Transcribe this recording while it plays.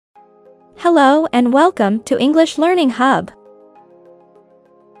Hello and welcome to English Learning Hub.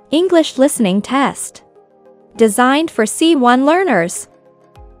 English Listening Test. Designed for C1 learners.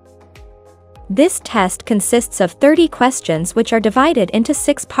 This test consists of 30 questions which are divided into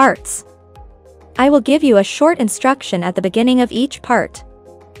 6 parts. I will give you a short instruction at the beginning of each part.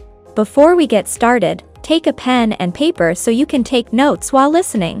 Before we get started, take a pen and paper so you can take notes while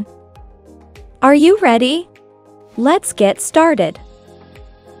listening. Are you ready? Let's get started.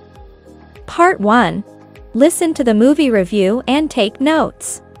 Part 1. Listen to the movie review and take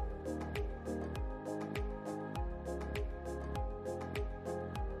notes.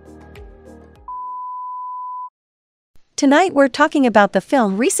 Tonight we're talking about the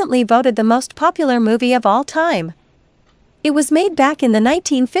film recently voted the most popular movie of all time. It was made back in the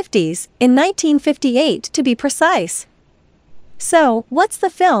 1950s, in 1958 to be precise. So, what's the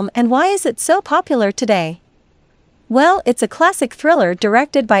film and why is it so popular today? Well, it's a classic thriller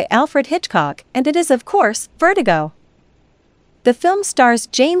directed by Alfred Hitchcock, and it is of course, Vertigo. The film stars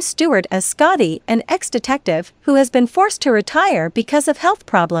James Stewart as Scotty, an ex-detective who has been forced to retire because of health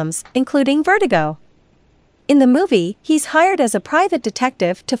problems, including vertigo. In the movie, he's hired as a private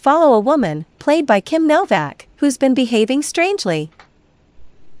detective to follow a woman, played by Kim Novak, who's been behaving strangely.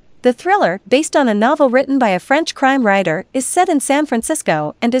 The thriller, based on a novel written by a French crime writer, is set in San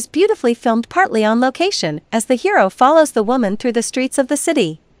Francisco and is beautifully filmed partly on location, as the hero follows the woman through the streets of the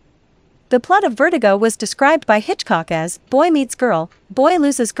city. The plot of Vertigo was described by Hitchcock as boy meets girl, boy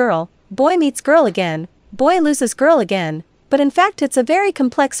loses girl, boy meets girl again, boy loses girl again, but in fact it's a very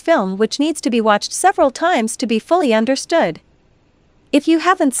complex film which needs to be watched several times to be fully understood. If you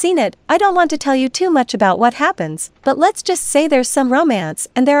haven't seen it, I don't want to tell you too much about what happens, but let's just say there's some romance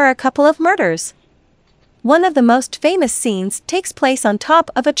and there are a couple of murders. One of the most famous scenes takes place on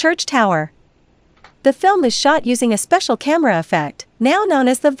top of a church tower. The film is shot using a special camera effect, now known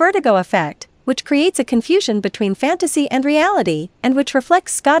as the vertigo effect, which creates a confusion between fantasy and reality, and which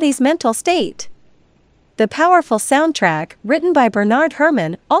reflects Scotty's mental state. The powerful soundtrack, written by Bernard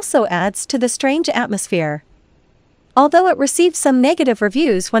Herrmann, also adds to the strange atmosphere. Although it received some negative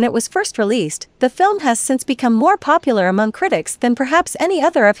reviews when it was first released, the film has since become more popular among critics than perhaps any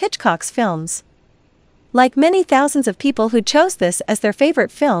other of Hitchcock's films. Like many thousands of people who chose this as their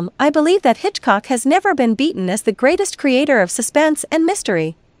favorite film, I believe that Hitchcock has never been beaten as the greatest creator of suspense and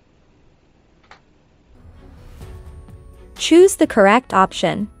mystery. Choose the correct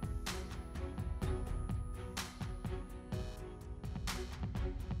option.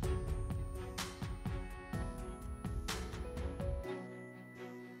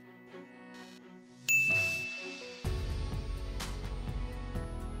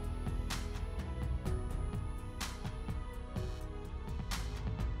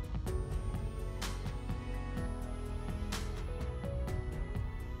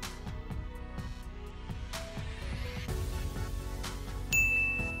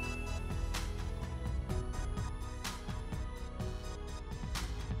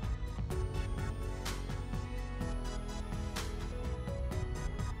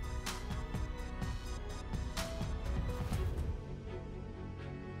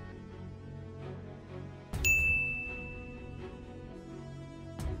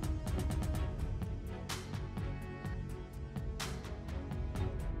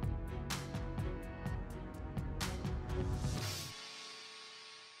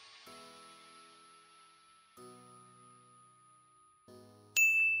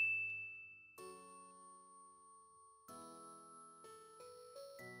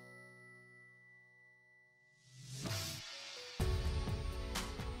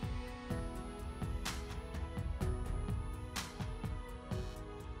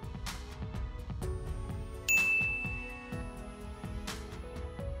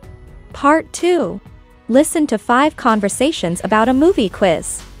 Part 2. Listen to 5 conversations about a movie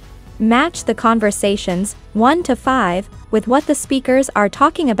quiz. Match the conversations, 1 to 5, with what the speakers are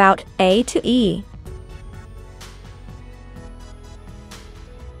talking about, A to E.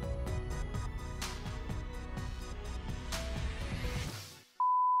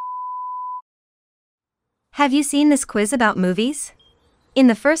 Have you seen this quiz about movies? In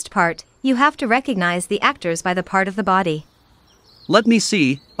the first part, you have to recognize the actors by the part of the body. Let me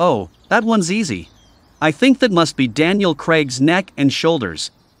see. Oh, that one's easy. I think that must be Daniel Craig's neck and shoulders.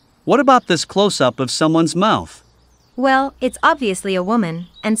 What about this close-up of someone's mouth? Well, it's obviously a woman,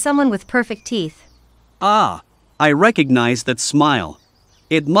 and someone with perfect teeth. Ah, I recognize that smile.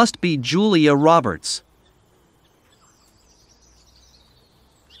 It must be Julia Roberts.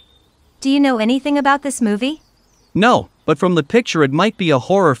 Do you know anything about this movie? No, but from the picture it might be a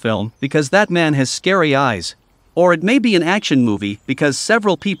horror film because that man has scary eyes. Or it may be an action movie because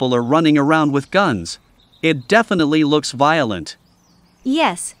several people are running around with guns. It definitely looks violent.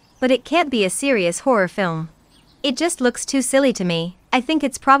 Yes, but it can't be a serious horror film. It just looks too silly to me. I think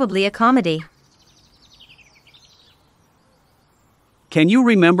it's probably a comedy. Can you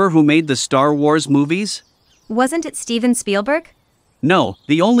remember who made the Star Wars movies? Wasn't it Steven Spielberg? No,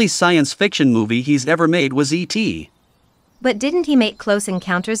 the only science fiction movie he's ever made was E.T. But didn't he make Close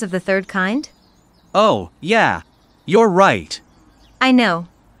Encounters of the Third Kind? Oh, yeah. You're right. I know.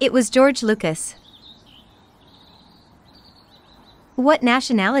 It was George Lucas. What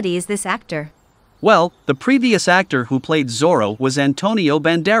nationality is this actor? Well, the previous actor who played Zorro was Antonio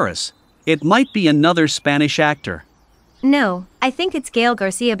Banderas. It might be another Spanish actor. No, I think it's Gael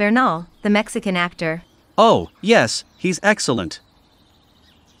Garcia Bernal, the Mexican actor. Oh, yes, he's excellent.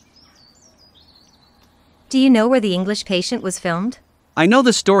 Do you know where The English Patient was filmed? I know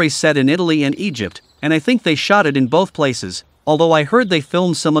the story's set in Italy and Egypt, and I think they shot it in both places, although I heard they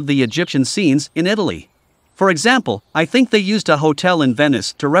filmed some of the Egyptian scenes in Italy. For example, I think they used a hotel in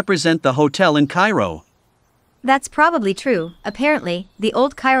Venice to represent the hotel in Cairo. That's probably true. Apparently, the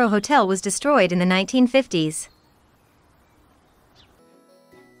old Cairo hotel was destroyed in the 1950s.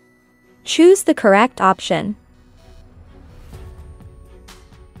 Choose the correct option.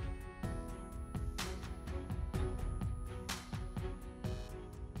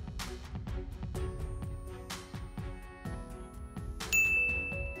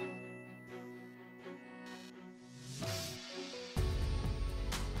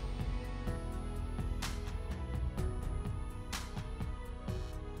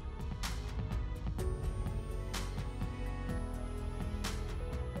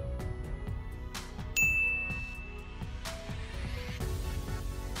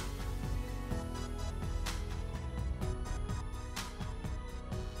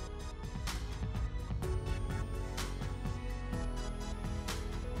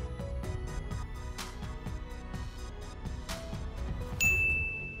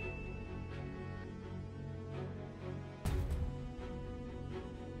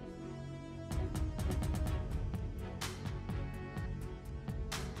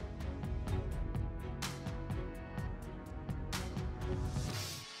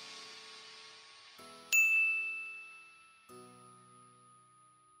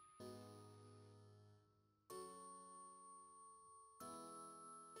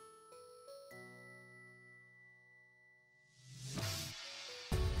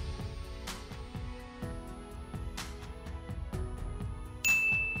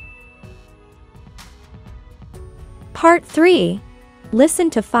 Part 3. Listen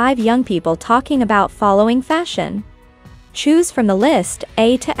to 5 young people talking about following fashion. Choose from the list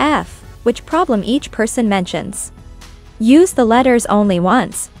A to F, which problem each person mentions. Use the letters only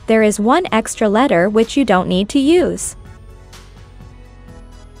once. There is one extra letter which you don't need to use.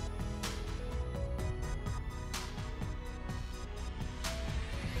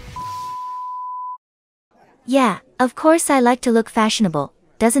 Yeah, of course I like to look fashionable,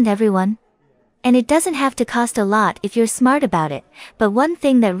 doesn't everyone? And it doesn't have to cost a lot if you're smart about it, but one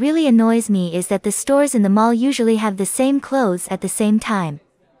thing that really annoys me is that the stores in the mall usually have the same clothes at the same time.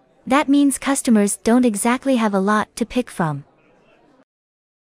 That means customers don't exactly have a lot to pick from.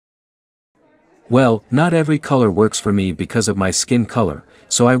 Well, not every color works for me because of my skin color,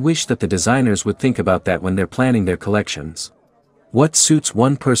 so I wish that the designers would think about that when they're planning their collections. What suits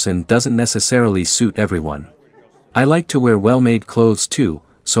one person doesn't necessarily suit everyone. I like to wear well-made clothes too,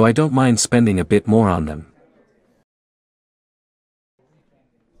 so I don't mind spending a bit more on them.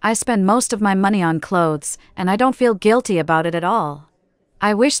 I spend most of my money on clothes, and I don't feel guilty about it at all.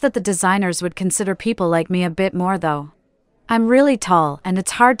 I wish that the designers would consider people like me a bit more though. I'm really tall, and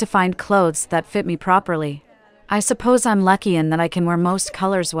it's hard to find clothes that fit me properly. I suppose I'm lucky in that I can wear most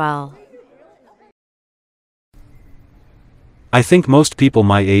colors well. I think most people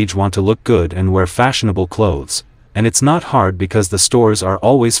my age want to look good and wear fashionable clothes, and it's not hard because the stores are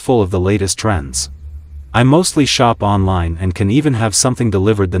always full of the latest trends. I mostly shop online and can even have something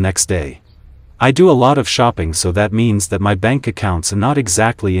delivered the next day. I do a lot of shopping, so that means that my bank account's not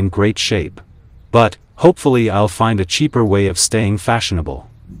exactly in great shape. But, hopefully I'll find a cheaper way of staying fashionable.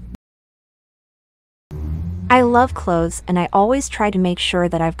 I love clothes, and I always try to make sure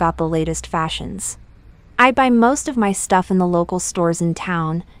that I've got the latest fashions. I buy most of my stuff in the local stores in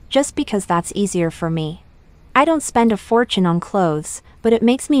town, just because that's easier for me. I don't spend a fortune on clothes, but it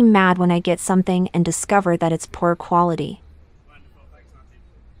makes me mad when I get something and discover that it's poor quality.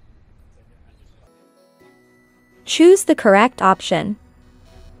 Choose the correct option.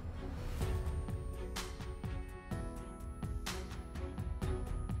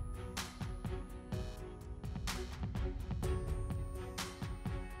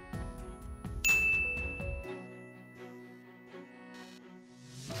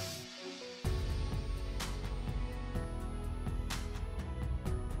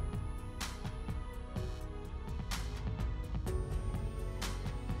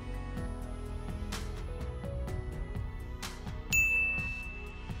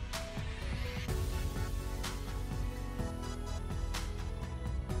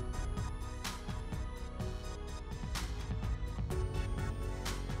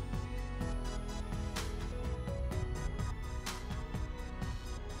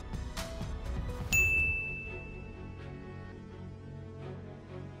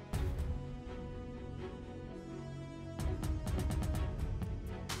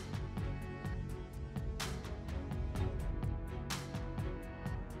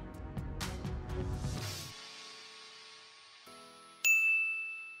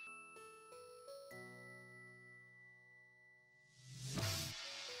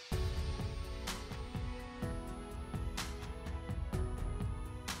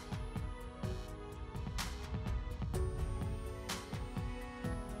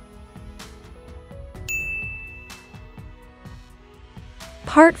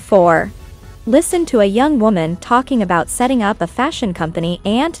 Part 4. Listen to a young woman talking about setting up a fashion company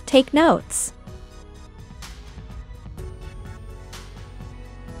and take notes.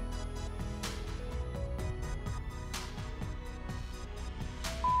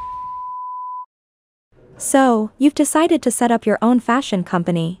 So, you've decided to set up your own fashion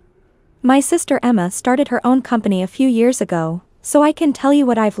company. My sister Emma started her own company a few years ago, so I can tell you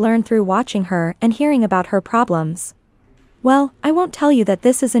what I've learned through watching her and hearing about her problems. Well, I won't tell you that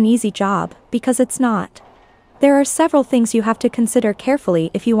this is an easy job, because it's not. There are several things you have to consider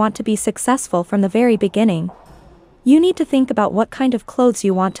carefully if you want to be successful from the very beginning. You need to think about what kind of clothes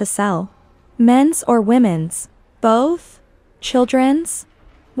you want to sell. Men's or women's? Both? Children's?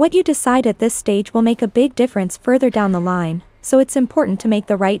 What you decide at this stage will make a big difference further down the line, so it's important to make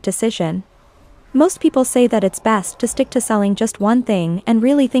the right decision. Most people say that it's best to stick to selling just one thing and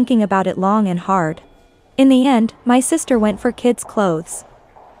really thinking about it long and hard. In the end, my sister went for kids' clothes.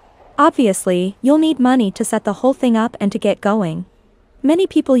 Obviously, you'll need money to set the whole thing up and to get going. Many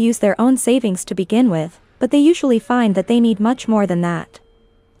people use their own savings to begin with, but they usually find that they need much more than that.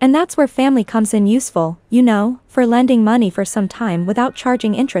 And that's where family comes in useful, you know, for lending money for some time without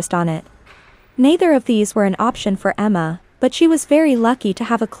charging interest on it. Neither of these were an option for Emma, but she was very lucky to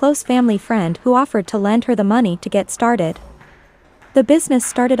have a close family friend who offered to lend her the money to get started. The business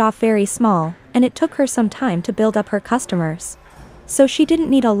started off very small, and it took her some time to build up her customers. So she didn't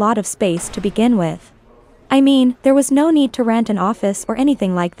need a lot of space to begin with. I mean, there was no need to rent an office or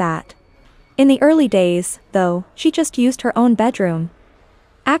anything like that. In the early days, though, she just used her own bedroom.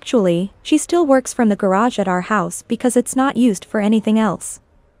 Actually, she still works from the garage at our house because it's not used for anything else.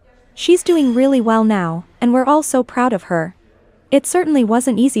 She's doing really well now, and we're all so proud of her. It certainly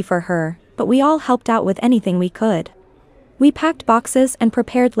wasn't easy for her, but we all helped out with anything we could. We packed boxes and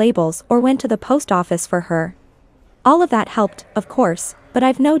prepared labels or went to the post office for her. All of that helped, of course, but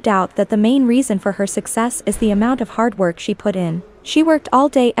I've no doubt that the main reason for her success is the amount of hard work she put in. She worked all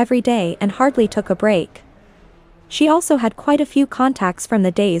day every day and hardly took a break. She also had quite a few contacts from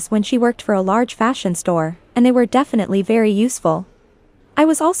the days when she worked for a large fashion store, and they were definitely very useful. I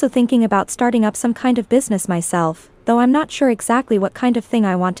was also thinking about starting up some kind of business myself, though I'm not sure exactly what kind of thing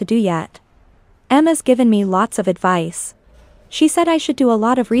I want to do yet. Emma's given me lots of advice. She said I should do a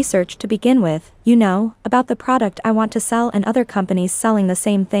lot of research to begin with, you know, about the product I want to sell and other companies selling the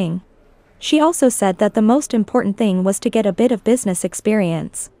same thing. She also said that the most important thing was to get a bit of business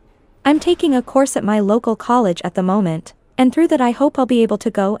experience. I'm taking a course at my local college at the moment, and through that I hope I'll be able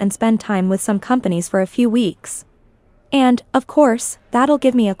to go and spend time with some companies for a few weeks. And, of course, that'll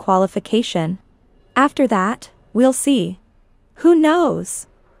give me a qualification. After that, we'll see. Who knows?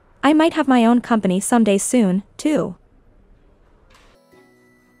 I might have my own company someday soon, too.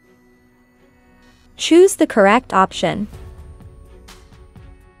 Choose the correct option.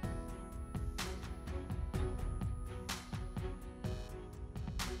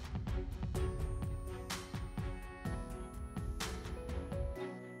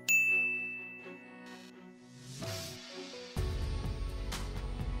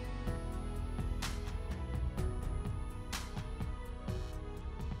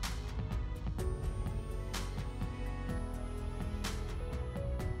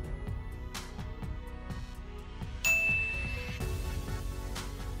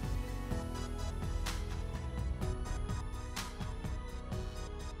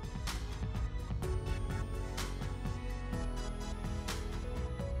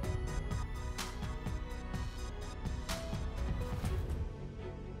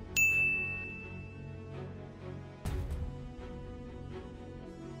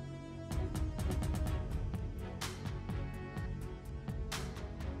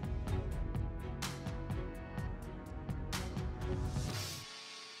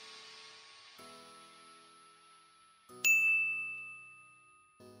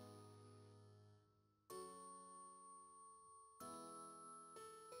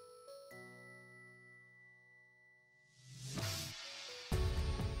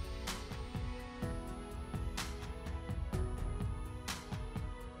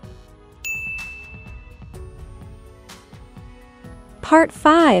 Part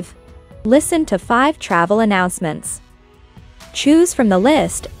 5. Listen to 5 travel announcements. Choose from the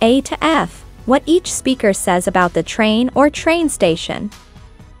list, A to F, what each speaker says about the train or train station.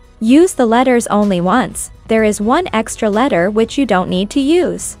 Use the letters only once. There is one extra letter which you don't need to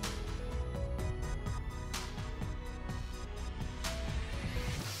use.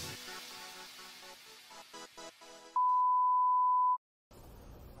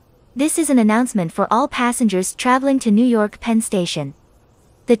 This is an announcement for all passengers traveling to New York Penn Station.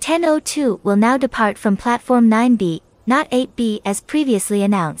 The 10:02 will now depart from Platform 9B, not 8B as previously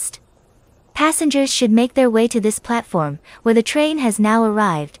announced. Passengers should make their way to this platform, where the train has now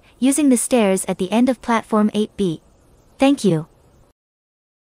arrived, using the stairs at the end of platform 8B. Thank you.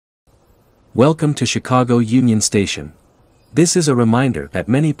 Welcome to Chicago Union Station. This is a reminder that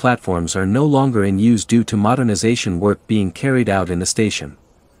many platforms are no longer in use due to modernization work being carried out in the station.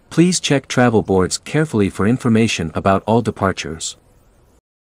 Please check travel boards carefully for information about all departures.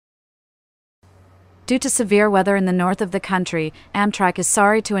 Due to severe weather in the north of the country, Amtrak is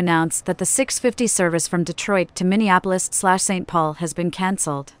sorry to announce that the 6:50 service from Detroit to Minneapolis/St. Paul has been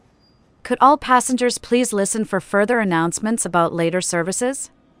canceled. Could all passengers please listen for further announcements about later services?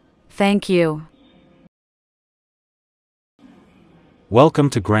 Thank you. Welcome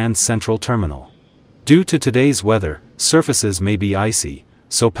to Grand Central Terminal. Due to today's weather, surfaces may be icy,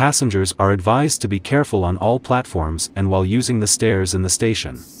 so passengers are advised to be careful on all platforms and while using the stairs in the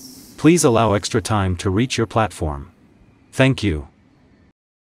station. Please allow extra time to reach your platform. Thank you.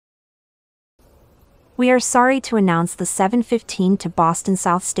 We are sorry to announce the 7:15 to Boston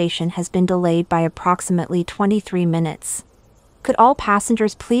South Station has been delayed by approximately 23 minutes. Could all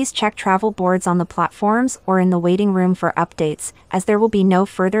passengers please check travel boards on the platforms or in the waiting room for updates, as there will be no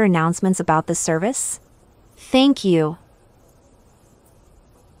further announcements about the service? Thank you.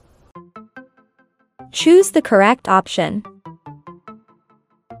 Choose the correct option.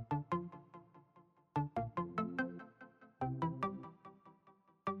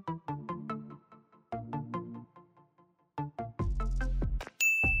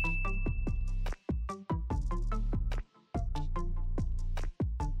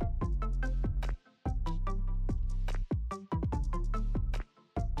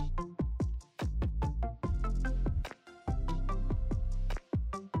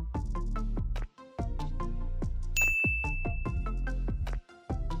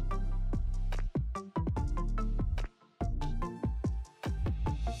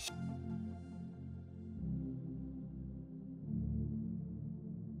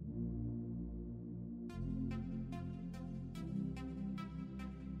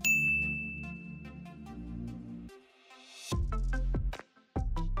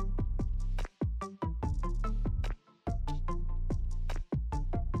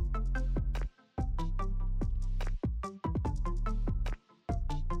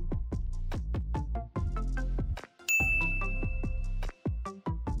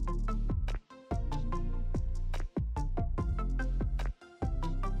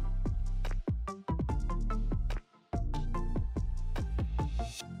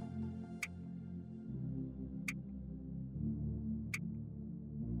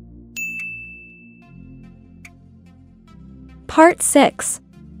 Part 6.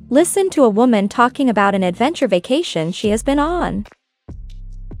 Listen to a woman talking about an adventure vacation she has been on.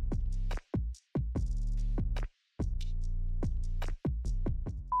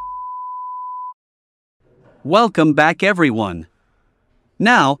 Welcome back, everyone.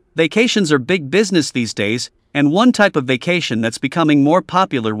 Now, vacations are big business these days, and one type of vacation that's becoming more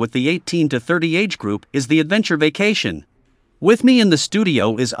popular with the 18 to 30 age group is the adventure vacation. With me in the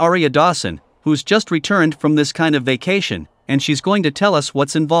studio is Aria Dawson, who's just returned from this kind of vacation, and she's going to tell us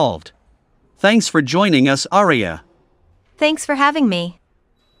what's involved. Thanks for joining us, Aria. Thanks for having me.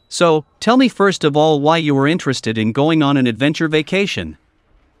 So, tell me first of all why you were interested in going on an adventure vacation.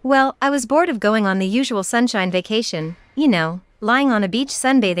 Well, I was bored of going on the usual sunshine vacation, you know, lying on a beach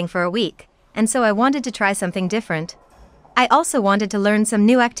sunbathing for a week, and so I wanted to try something different. I also wanted to learn some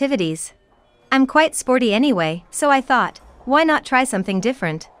new activities. I'm quite sporty anyway, so I thought, why not try something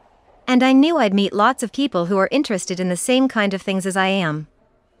different? And I knew I'd meet lots of people who are interested in the same kind of things as I am.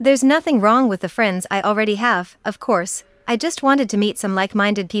 There's nothing wrong with the friends I already have, of course, I just wanted to meet some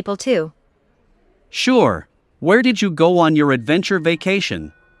like-minded people too. Sure. Where did you go on your adventure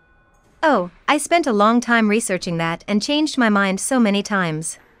vacation? Oh, I spent a long time researching that and changed my mind so many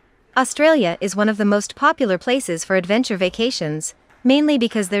times. Australia is one of the most popular places for adventure vacations, mainly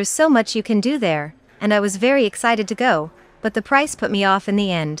because there's so much you can do there, and I was very excited to go, but the price put me off in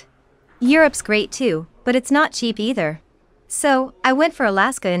the end. Europe's great too, but it's not cheap either. So, I went for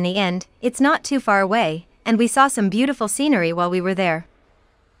Alaska in the end. It's not too far away, and we saw some beautiful scenery while we were there.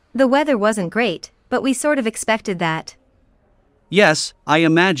 The weather wasn't great, but we sort of expected that. Yes, I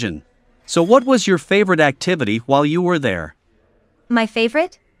imagine. So what was your favorite activity while you were there? My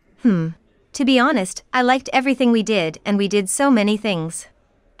favorite? To be honest, I liked everything we did, and we did so many things.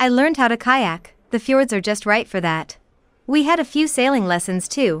 I learned how to kayak. The fjords are just right for that. We had a few sailing lessons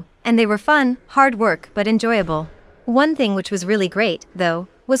too, and they were fun, hard work, but enjoyable. One thing which was really great, though,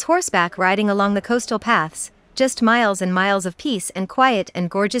 was horseback riding along the coastal paths, just miles and miles of peace and quiet and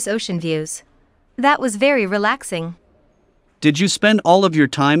gorgeous ocean views. That was very relaxing. Did you spend all of your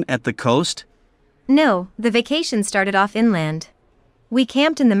time at the coast? No, the vacation started off inland. We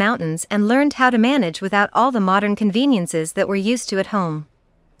camped in the mountains and learned how to manage without all the modern conveniences that we're used to at home.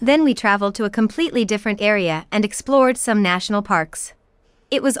 Then we traveled to a completely different area and explored some national parks.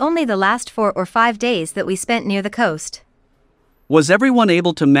 It was only the last 4 or 5 days that we spent near the coast. Was everyone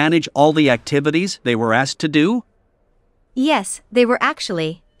able to manage all the activities they were asked to do? Yes, they were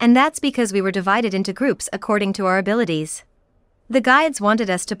actually, and that's because we were divided into groups according to our abilities. The guides wanted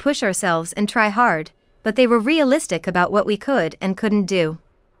us to push ourselves and try hard, but they were realistic about what we could and couldn't do.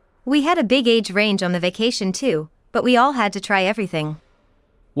 We had a big age range on the vacation too, but we all had to try everything.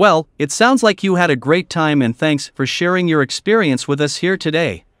 Well, it sounds like you had a great time and thanks for sharing your experience with us here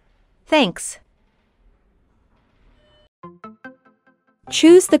today. Thanks.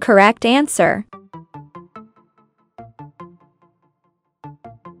 Choose the correct answer.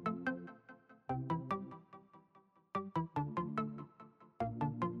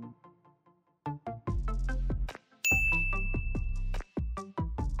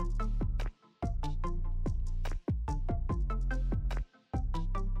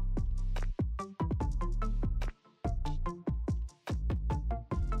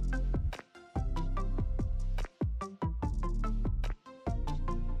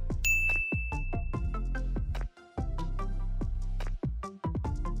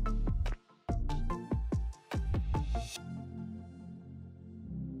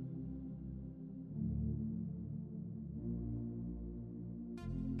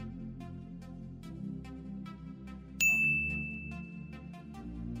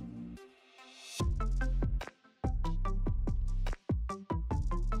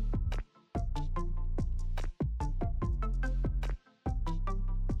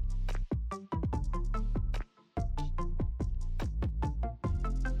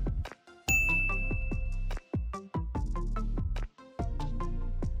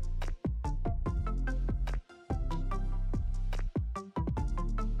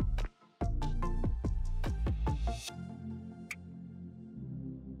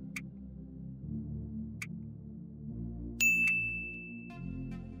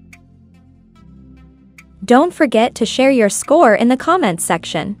 Don't forget to share your score in the comments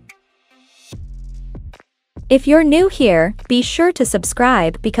section. If you're new here, be sure to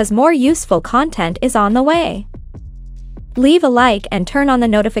subscribe because more useful content is on the way. Leave a like and turn on the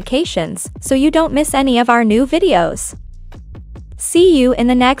notifications so you don't miss any of our new videos. See you in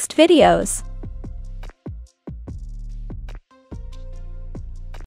the next videos.